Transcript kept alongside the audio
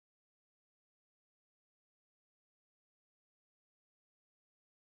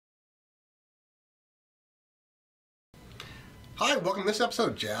Hi, welcome to this episode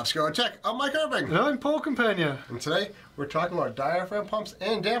of Jabsco Diaphragm. I'm Mike Irving. And I'm Paul Compania. And today we're talking about diaphragm pumps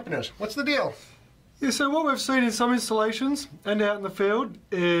and dampeners. What's the deal? Yeah, so what we've seen in some installations and out in the field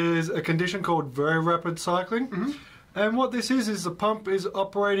is a condition called very rapid cycling. And what this is the pump is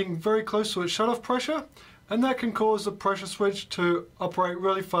operating very close to its shutoff pressure, and that can cause the pressure switch to operate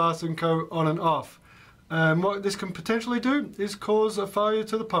really fast and go on and off. And what this can potentially do is cause a failure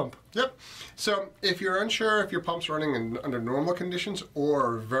to the pump. Yep. So if you're unsure if your pump's running under normal conditions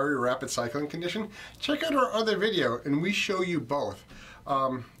or very rapid cycling condition, check out our other video and we show you both.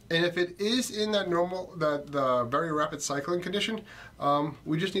 And if it is in that the very rapid cycling condition,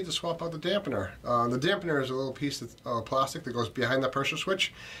 we just need to swap out the dampener. The dampener is a little piece of plastic that goes behind the pressure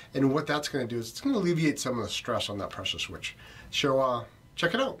switch, and what that's going to do is it's going to alleviate some of the stress on that pressure switch. So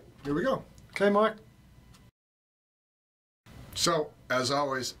check it out. Here we go. Okay, Mike. So, as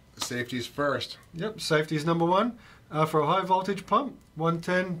always, safety's first. Yep, safety is number one. For a high voltage pump,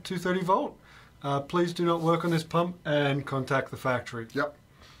 110, 230 volt, please do not work on this pump and contact the factory. Yep.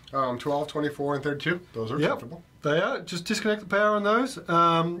 12, 24, and 32, those are acceptable. They are. Just disconnect the power on those.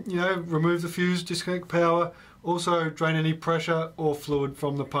 Remove the fuse, disconnect the power. Also drain any pressure or fluid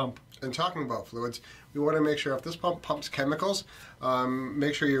from the pump. And talking about fluids, we want to make sure if this pump pumps chemicals,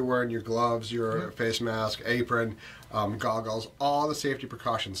 make sure you're wearing your gloves, your face mask, apron, goggles, all the safety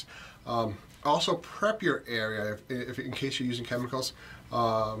precautions. Also prep your area if in case you're using chemicals.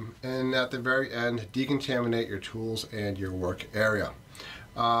 And at the very end, decontaminate your tools and your work area.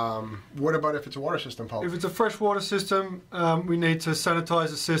 What about if it's a water system pump? If it's a fresh water system, we need to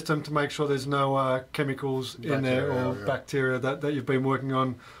sanitize the system to make sure there's no chemicals in there or bacteria that you've been working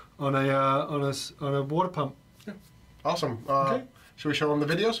on a water pump. Yeah. Awesome. Okay. Should we show them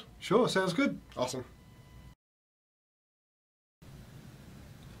the videos? Sure, sounds good. Awesome.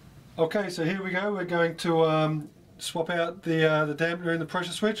 Okay, so here we go. We're going to swap out the dampener and the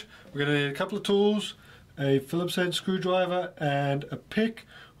pressure switch. We're going to need a couple of tools, a Phillips head screwdriver and a pick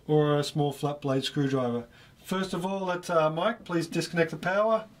or a small flat blade screwdriver. First of all, let Mike please disconnect the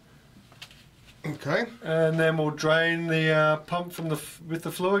power. Okay. And then we'll drain the pump from with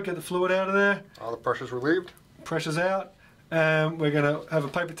the fluid, get the fluid out of there. All the pressure's relieved. Pressure's out. And we're going to have a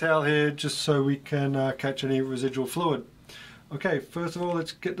paper towel here just so we can catch any residual fluid. Okay, first of all,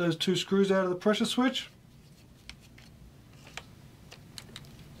 let's get those two screws out of the pressure switch.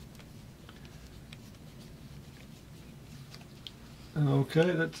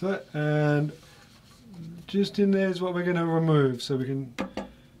 Okay, that's that. And just in there is what we're going to remove. So we can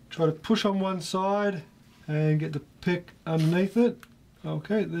try to push on one side and get the pick underneath it.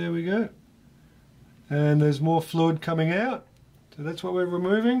 Okay, there we go. And there's more fluid coming out. So that's what we're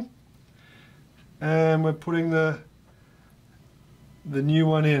removing. And we're putting the new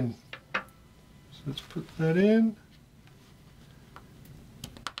one in. So let's put that in.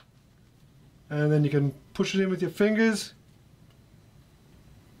 And then you can push it in with your fingers.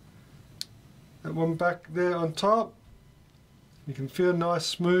 That one back there on top. You can feel a nice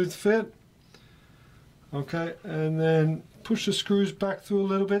smooth fit. Okay, and then push the screws back through a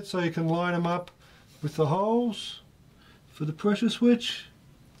little bit so you can line them up with the holes for the pressure switch.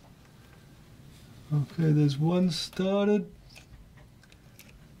 Okay, there's one started.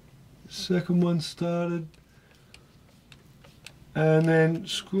 The second one started. And then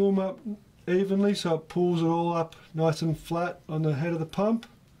screw them up evenly so it pulls it all up nice and flat on the head of the pump.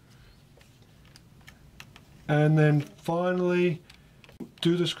 And then finally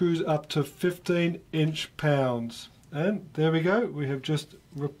do the screws up to 15 inch-pounds. And there we go, we have just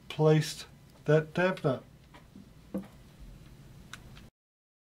replaced that dampener.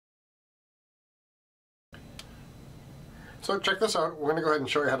 So check this out. We're going to go ahead and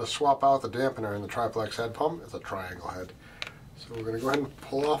show you how to swap out the dampener in the triplex head pump. It's a triangle head. So we're going to go ahead and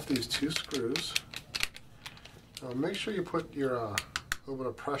pull off these two screws. Make sure you put your little bit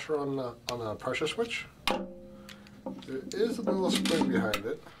of pressure on the pressure switch. There is a little spring behind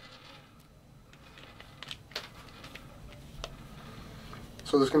it.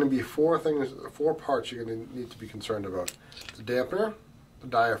 So there's going to be four parts you're going to need to be concerned about: the dampener, the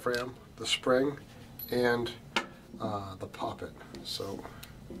diaphragm, the spring, and the poppet. So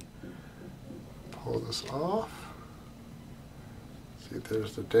pull this off. See,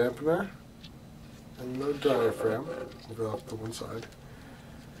 there's the dampener and the diaphragm. Move it off to one side.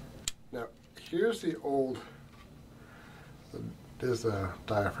 Now here's the old. There's the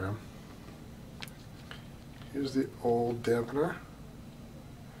diaphragm. Here's the old dampener.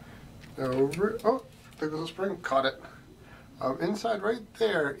 Now oh, there goes the spring. Caught it. Inside right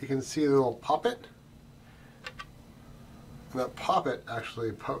there, you can see the little poppet. And that poppet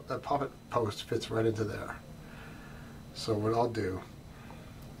actually, that poppet post fits right into there. So what I'll do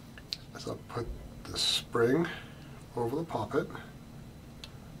is I'll put the spring over the poppet,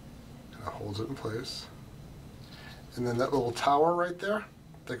 and it holds it in place. And then that little tower right there,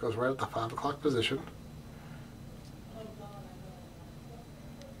 that goes right at the 5 o'clock position.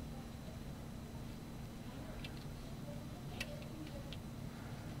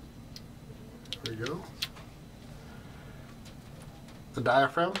 There we go. The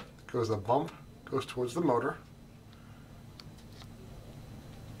diaphragm goes, the bump goes towards the motor.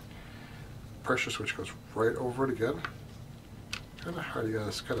 Pressure switch goes right over it again. Kind of hard, you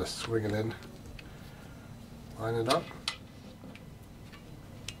gotta kind of swing it in. Line it up.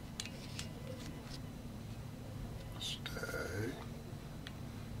 Stay.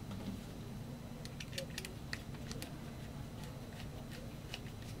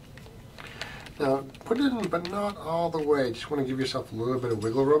 Now, put it in, but not all the way. Just want to give yourself a little bit of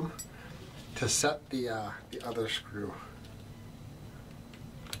wiggle room to set the other screw.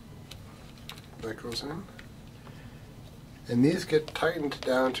 That goes in. And these get tightened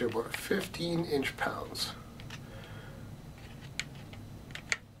down to about 15 inch-pounds.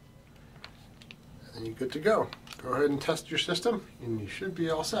 And then you're good to go. Go ahead and test your system, and you should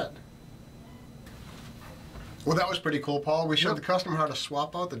be all set. Well, that was pretty cool, Paul. We showed the customer how to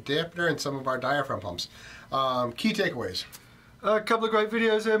swap out the dampener and some of our diaphragm pumps. Key takeaways. A couple of great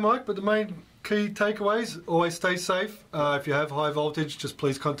videos there, Mike, but the main key takeaways: always stay safe. If you have high voltage, just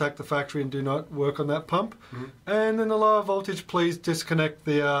please contact the factory and do not work on that pump. And then the lower voltage, please disconnect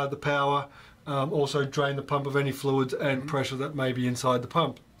the power. Also drain the pump of any fluids and pressure that may be inside the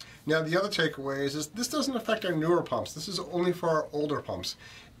pump. Now, the other takeaway is this doesn't affect our newer pumps. This is only for our older pumps.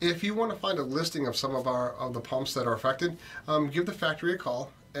 If you want to find a listing of some of the pumps that are affected, give the factory a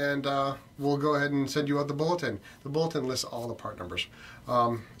call, and we'll go ahead and send you out the bulletin. The bulletin lists all the part numbers.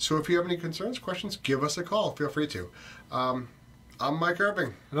 So if you have any concerns, questions, give us a call. Feel free to. I'm Mike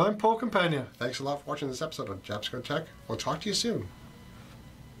Irving. And I'm Paul Campagna. Thanks a lot for watching this episode of Jabsco Tech. We'll talk to you soon.